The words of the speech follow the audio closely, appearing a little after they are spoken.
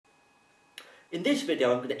In this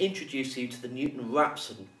video I'm going to introduce you to the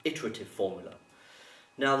Newton-Raphson iterative formula.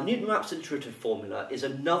 Now the Newton-Raphson iterative formula is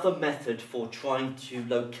another method for trying to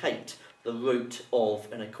locate the root of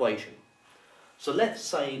an equation. So let's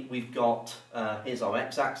say we've got, here's our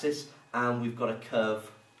x-axis, and we've got a curve,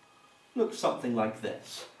 looks something like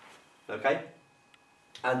this, okay?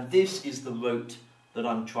 And this is the root that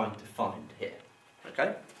I'm trying to find here,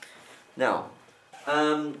 okay? Now,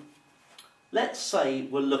 let's say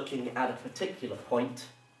we're looking at a particular point,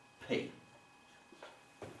 P.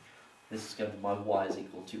 This is going to be my y is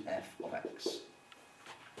equal to f of x.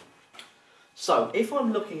 So, if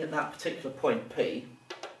I'm looking at that particular point P,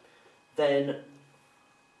 then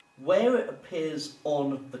where it appears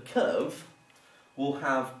on the curve will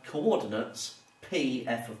have coordinates P,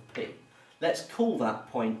 f of P. Let's call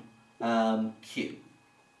that point Q.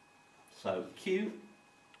 So, Q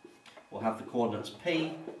will have the coordinates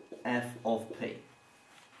P, f of P.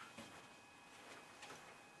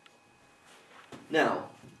 Now,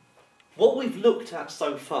 what we've looked at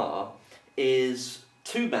so far is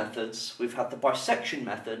two methods. We've had the bisection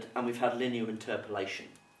method and we've had linear interpolation.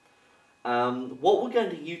 What we're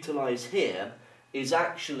going to utilise here is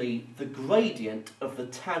actually the gradient of the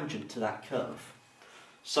tangent to that curve.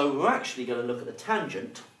 So we're actually going to look at the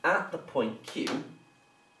tangent at the point Q.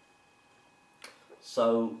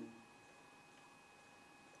 So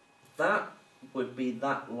that would be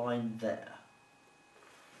that line there.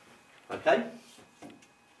 Okay?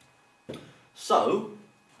 So,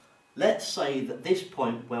 let's say that this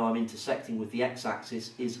point where I'm intersecting with the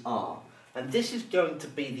x-axis is R. And this is going to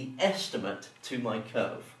be the estimate to my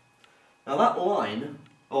curve. Now that line,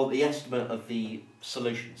 or the estimate of the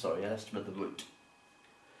solution, sorry, estimate of the root.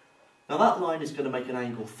 Now that line is going to make an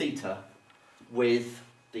angle theta with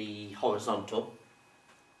the horizontal.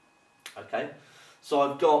 Okay? So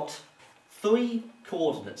I've got three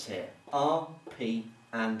coordinates here, R, P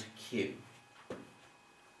and Q.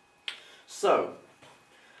 So,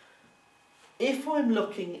 if I'm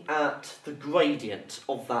looking at the gradient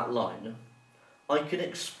of that line, I can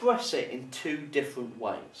express it in two different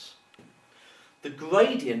ways. The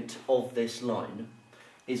gradient of this line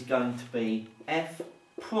is going to be f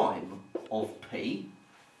prime of P,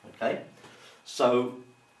 okay? So,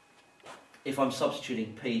 if I'm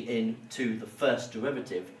substituting P into the first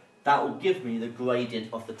derivative, that will give me the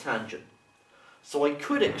gradient of the tangent. So I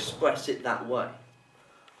could express it that way.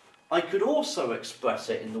 I could also express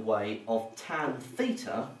it in the way of tan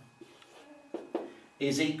theta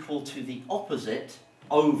is equal to the opposite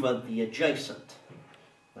over the adjacent.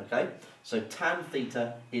 Okay? So tan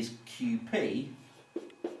theta is QP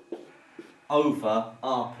over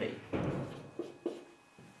RP.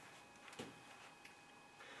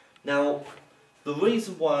 Now, the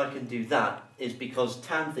reason why I can do that is because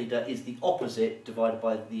tan theta is the opposite divided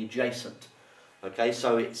by the adjacent. Okay,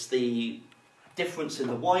 so it's the difference in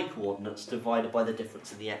the y coordinates divided by the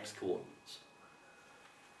difference in the x coordinates.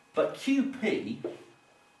 But QP,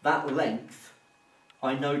 that length,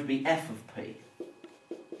 I know to be f of P.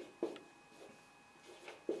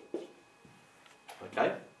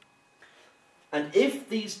 Okay? And if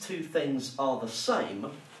these two things are the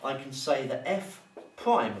same, I can say that f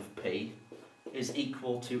prime of P is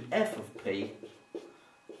equal to f of P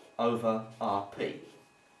over RP.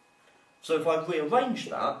 So if I rearrange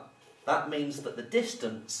that, that means that the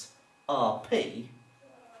distance RP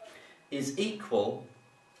is equal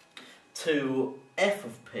to f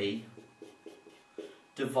of P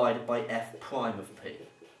divided by f prime of P.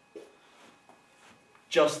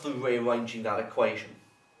 Just through rearranging that equation.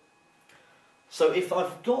 So if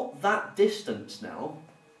I've got that distance now,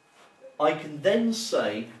 I can then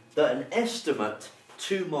say that an estimate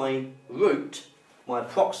to my root, my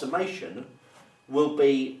approximation, will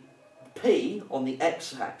be P on the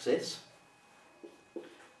x-axis,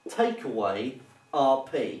 take away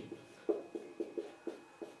RP.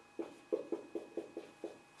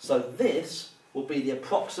 So this will be the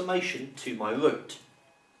approximation to my root.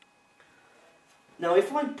 Now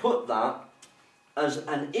if I put that as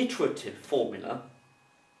an iterative formula,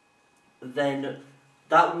 then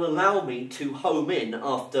that will allow me to home in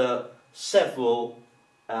after several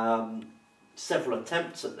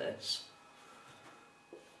attempts at this.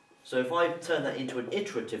 So if I turn that into an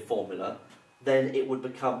iterative formula, then it would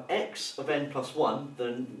become x of n plus 1,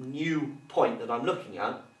 the new point that I'm looking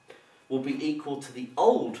at, will be equal to the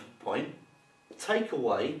old point, take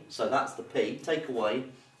away, so that's the P, take away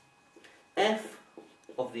f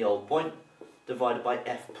of the old point divided by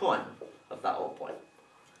f prime of that old point.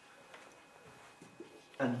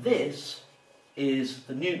 And this is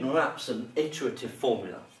the Newton-Raphson iterative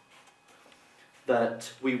formula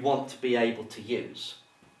that we want to be able to use.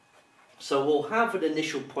 So we'll have an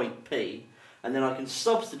initial point P, and then I can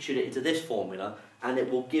substitute it into this formula, and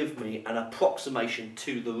it will give me an approximation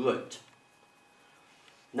to the root.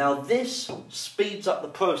 Now this speeds up the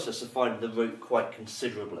process of finding the root quite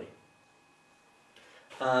considerably.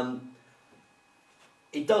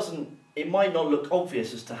 It might not look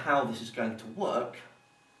obvious as to how this is going to work,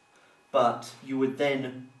 but you would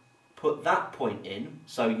then put that point in,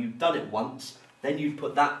 so you've done it once, then you'd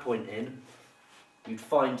put that point in, you'd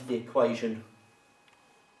find the equation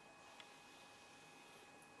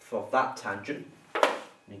for that tangent,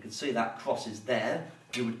 and you can see that crosses there.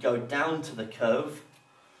 You would go down to the curve,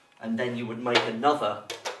 and then you would make another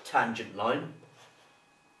tangent line,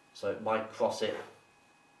 so it might cross it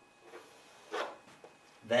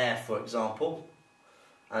there, for example,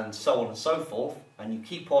 and so on and so forth, and you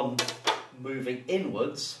keep on moving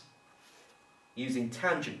inwards using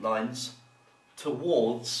tangent lines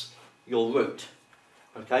towards your root.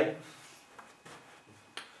 Okay?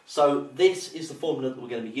 So this is the formula that we're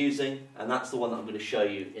going to be using, and that's the one that I'm going to show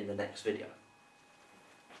you in the next video.